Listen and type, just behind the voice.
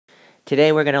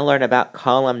Today we're going to learn about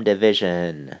column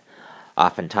division.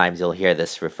 Oftentimes you'll hear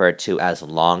this referred to as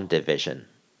long division.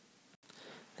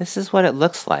 This is what it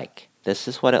looks like. This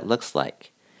is what it looks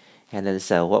like. And then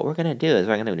so what we're going to do is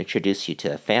we're going to introduce you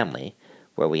to a family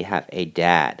where we have a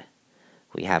dad,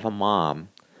 we have a mom,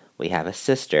 we have a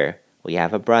sister, we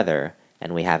have a brother,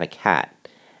 and we have a cat.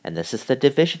 And this is the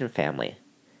division family.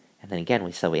 And then again,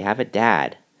 we have a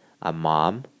dad, a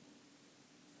mom,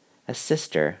 a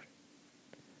sister,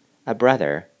 a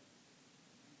brother,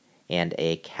 and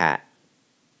a cat.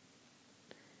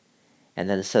 And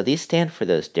then so these stand for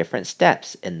those different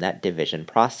steps in that division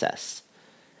process.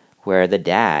 Where the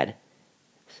dad,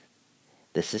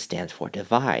 stands for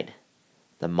divide.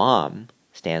 The mom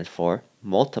stands for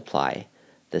multiply.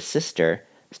 The sister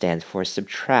stands for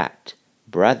subtract.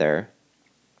 Brother,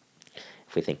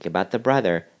 if we think about the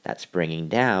brother, that's bringing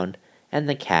down. And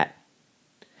the cat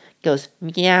goes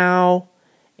meow.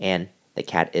 And the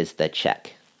cat is the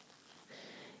check.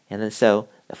 And then so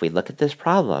if we look at this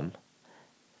problem,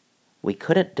 we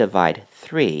couldn't divide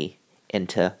 3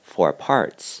 into 4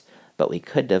 parts, but we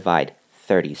could divide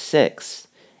 36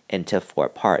 into 4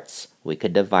 parts. We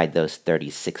could divide those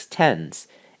 36 tens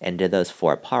into those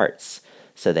 4 parts.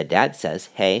 So the dad says,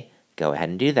 hey, go ahead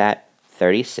and do that.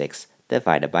 36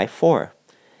 divided by 4.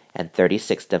 And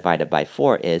 36 divided by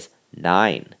 4 is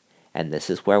 9. And this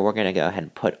is where we're going to go ahead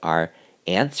and put our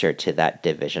answer to that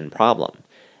division problem.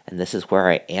 And this is where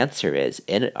our answer is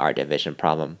in our division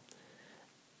problem.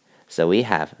 So we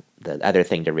have, the other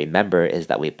thing to remember is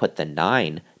that we put the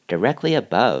 9 directly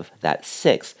above that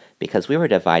 6 because we were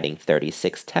dividing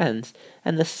 36 tens,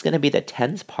 and this is going to be the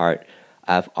tens part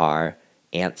of our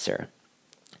answer.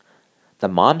 The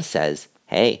mom says,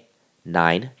 hey,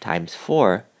 9 times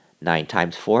 4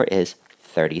 is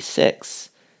 36.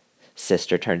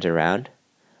 Sister turns around.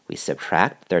 We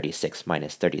subtract. 36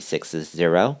 minus 36 is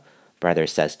 0. Brother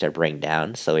says to bring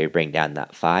down, so we bring down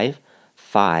that 5.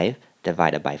 5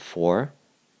 divided by 4.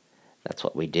 That's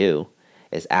what we do,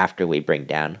 is after we bring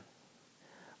down,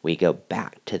 we go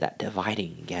back to that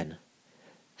dividing again.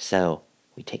 So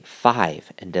we take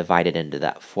 5 and divide it into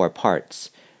that 4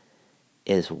 parts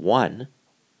is 1.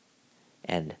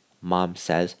 And mom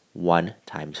says 1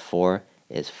 times 4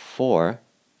 is 4.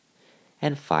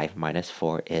 And 5 minus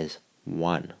 4 is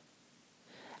 1.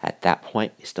 At that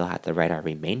point, we still have to write our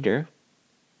remainder.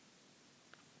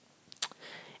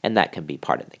 And that can be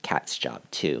part of the cat's job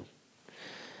too.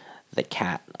 The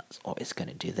cat is always going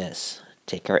to do this.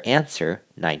 Take our answer,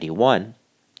 91,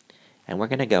 and we're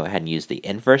going to go ahead and use the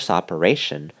inverse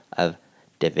operation of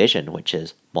division, which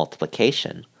is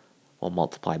multiplication. We'll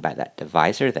multiply by that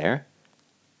divisor there.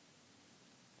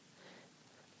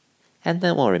 And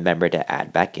then we'll remember to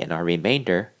add back in our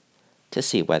remainder to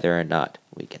see whether or not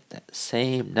we get that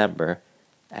same number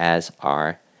as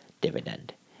our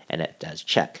dividend. And it does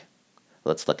check.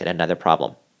 Let's look at another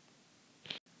problem.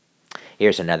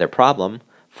 Here's another problem.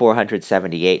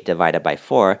 478 divided by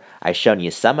 4. I've shown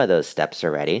you some of those steps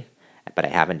already, but I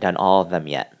haven't done all of them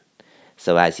yet.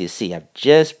 So as you see, I've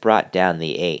just brought down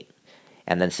the 8.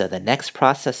 And then so the next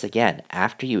process again,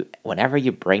 whenever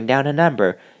you bring down a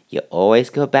number, you always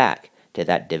go back to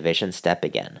that division step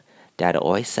again. Dad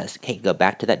always says, hey, go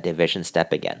back to that division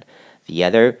step again. The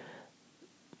other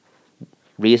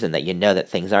reason that you know that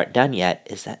things aren't done yet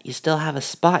is that you still have a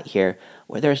spot here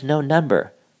where there's no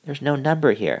number. There's no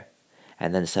number here.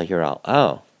 And then so you're all,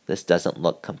 oh, this doesn't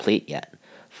look complete yet.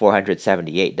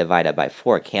 478 divided by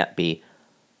 4 can't be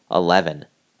 11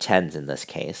 tens in this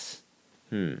case.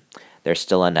 There's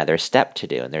still another step to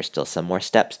do, and there's still some more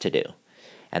steps to do.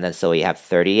 And then so we have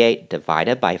 38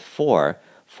 divided by 4.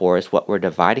 4 is what we're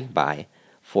dividing by.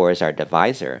 4 is our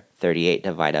divisor. 38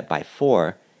 divided by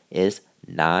 4 is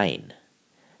 9.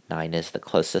 9 is the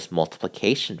closest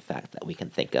multiplication fact that we can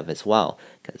think of as well,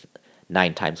 because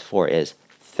 9 times 4 is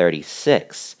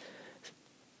 36.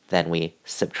 Then we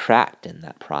subtract in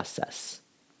that process.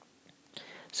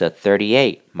 So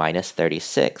 38 minus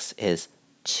 36 is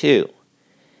 2.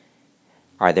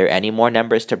 Are there any more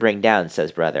numbers to bring down,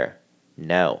 says brother.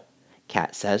 No.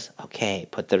 Cat says, okay,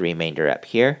 put the remainder up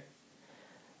here.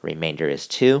 Remainder is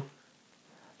 2.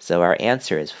 So our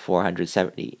answer is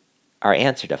 470. Our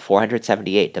answer to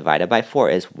 478 divided by 4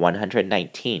 is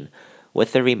 119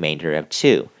 with the remainder of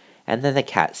 2. And then the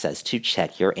cat says to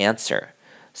check your answer.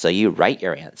 So you write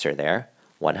your answer there,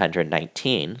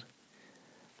 119.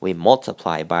 We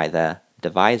multiply by the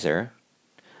divisor,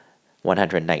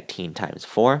 119 times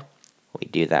 4. We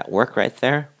do that work right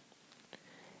there.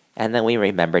 And then we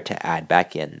remember to add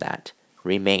back in that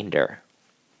remainder.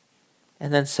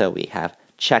 And then so we have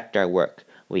checked our work.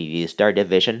 We used our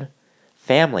division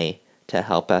family to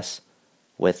help us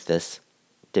with this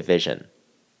division,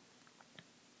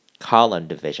 column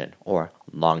division or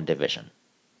long division.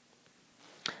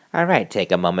 All right,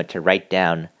 take a moment to write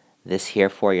down this here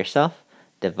for yourself.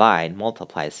 Divide,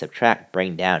 multiply, subtract,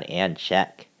 bring down, and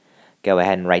check. Go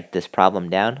ahead and write this problem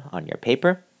down on your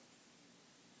paper.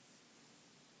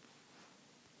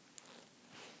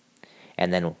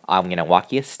 And then I'm going to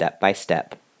walk you step by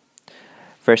step.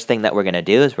 First thing that we're going to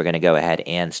do is we're going to go ahead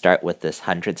and start with this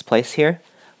hundreds place here,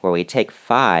 where we take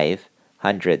 5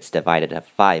 hundreds divided into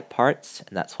 5 parts,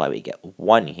 and that's why we get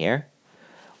 1 here.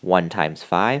 1 times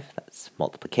 5, that's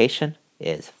multiplication,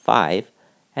 is 5,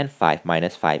 and 5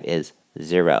 minus 5 is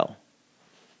 0.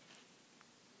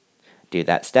 Do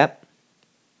that step.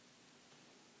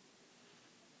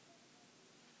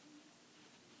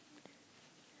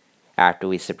 After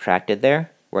we subtracted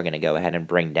there, we're going to go ahead and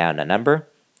bring down a number.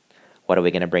 What are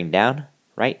we going to bring down?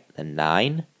 Right, the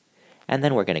 9. And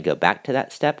then we're going to go back to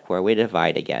that step where we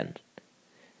divide again.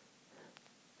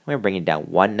 We're bringing down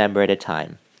one number at a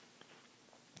time.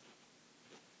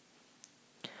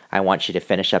 I want you to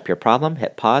finish up your problem.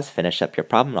 Hit pause, finish up your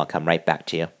problem, and I'll come right back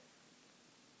to you.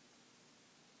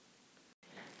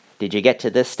 Did you get to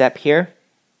this step here?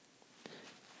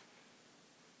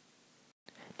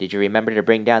 Did you remember to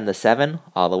bring down the 7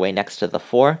 all the way next to the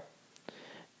 4?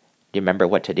 Do you remember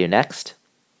what to do next?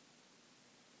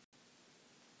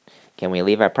 Can we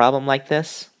leave our problem like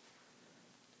this?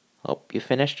 Hope you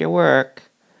finished your work,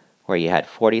 where you had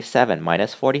 47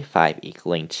 minus 45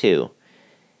 equaling 2.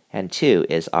 And 2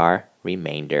 is our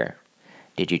remainder.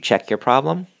 Did you check your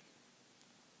problem?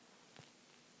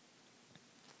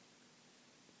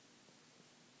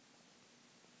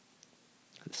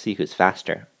 Let's see who's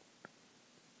faster.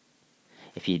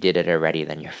 If you did it already,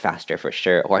 then you're faster for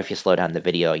sure. Or if you slow down the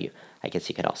video, I guess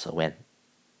you could also win.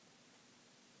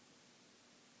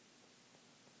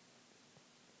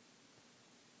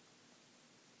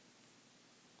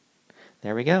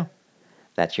 There we go.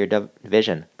 That's your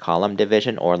division, column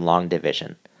division or long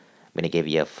division. I'm going to give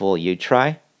you a full you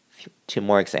try. 2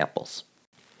 more examples.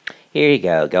 Here you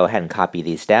go. Go ahead and copy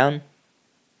these down.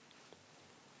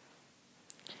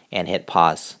 And hit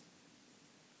pause.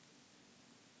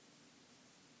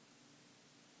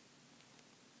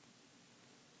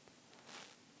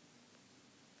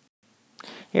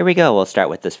 Here we go. We'll start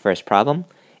with this first problem.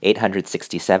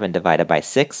 867 divided by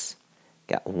 6.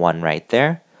 Got 1 right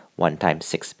there. 1 times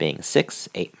 6 being 6.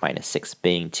 8 minus 6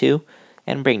 being 2.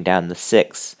 And bring down the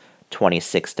 6.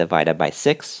 26 divided by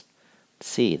 6.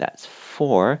 See, that's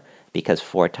 4, because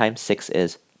 4 times 6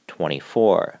 is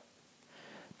 24.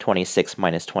 26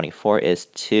 minus 24 is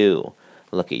 2.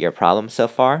 Look at your problem so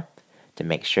far to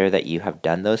make sure that you have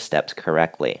done those steps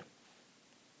correctly.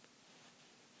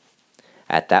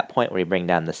 At that point, we bring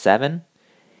down the 7,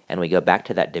 and we go back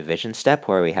to that division step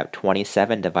where we have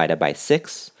 27 divided by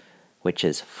 6, which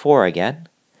is 4 again,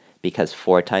 because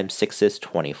 4 times 6 is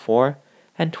 24,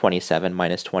 and 27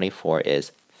 minus 24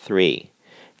 is 3.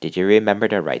 Did you remember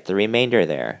to write the remainder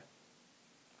there?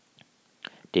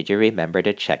 Did you remember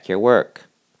to check your work?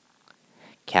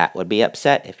 Cat would be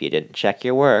upset if you didn't check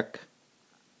your work.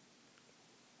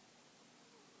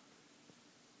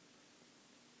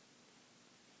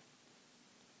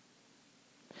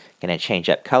 Going to change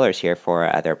up colors here for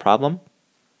our other problem.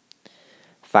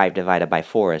 5 divided by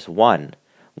 4 is 1.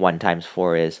 1 times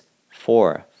 4 is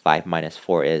 4. 5 minus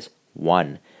 4 is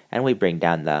 1. And we bring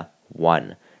down the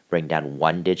 1. Bring down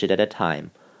one digit at a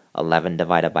time. 11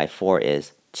 divided by 4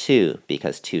 is 2,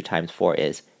 because 2 times 4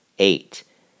 is 8.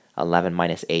 11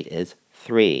 minus 8 is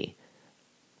 3.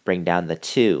 Bring down the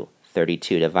 2.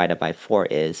 32 divided by 4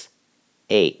 is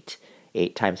 8.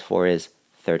 8 times 4 is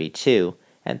 32.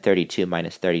 And 32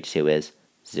 minus 32 is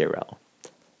 0.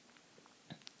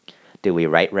 Do we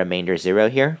write remainder 0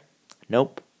 here?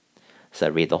 Nope. So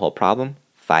read the whole problem.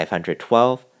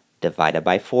 512 divided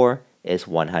by 4 is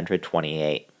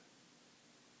 128.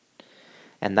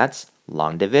 And that's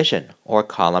long division or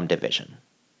column division.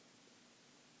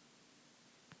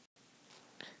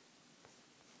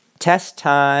 Test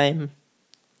time!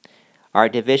 Our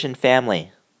division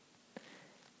family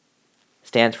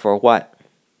stands for what?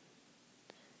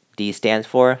 D stands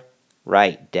for?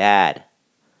 Right, Dad.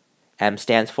 M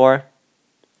stands for?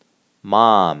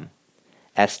 Mom.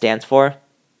 S stands for?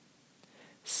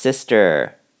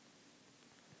 Sister.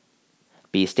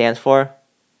 B stands for?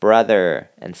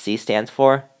 Brother. And C stands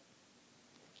for?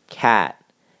 Cat.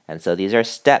 And so these are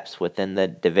steps within the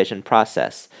division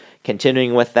process.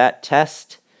 Continuing with that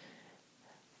test,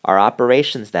 our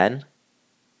operations then,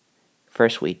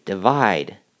 first we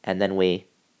divide, and then we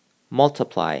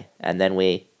multiply, and then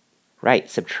we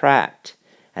subtract,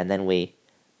 and then we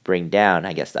bring down.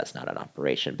 I guess that's not an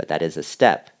operation, but that is a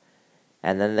step.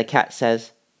 And then the cat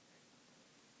says,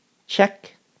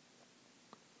 check.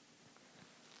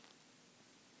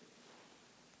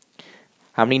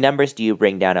 How many numbers do you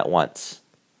bring down at once?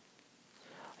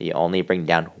 You only bring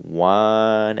down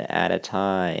one at a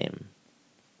time.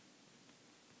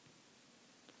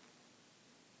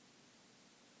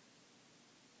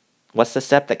 What's the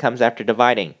step that comes after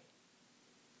dividing?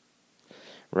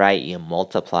 Right, you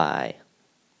multiply.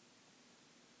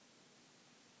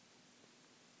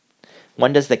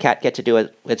 When does the cat get to do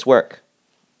its work?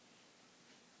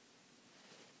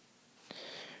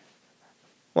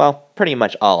 Well, pretty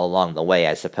much all along the way,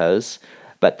 I suppose.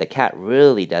 But the cat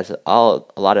really does a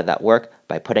lot of that work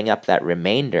by putting up that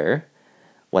remainder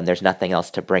when there's nothing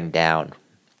else to bring down.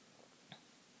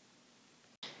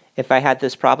 If I had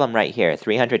this problem right here,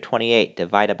 328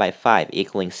 divided by 5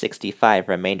 equaling 65,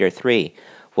 remainder 3,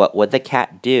 what would the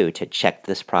cat do to check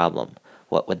this problem?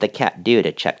 What would the cat do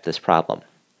to check this problem?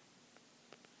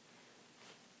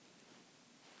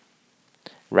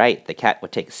 Right, the cat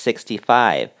would take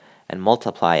 65 and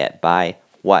multiply it by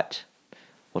what?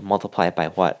 Would multiply it by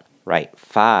what? Right,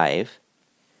 5.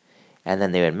 And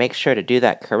then they would make sure to do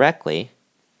that correctly.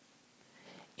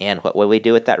 And what would we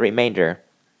do with that remainder?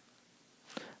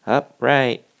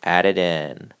 Right, add it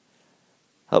in.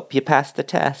 Hope you passed the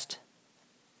test.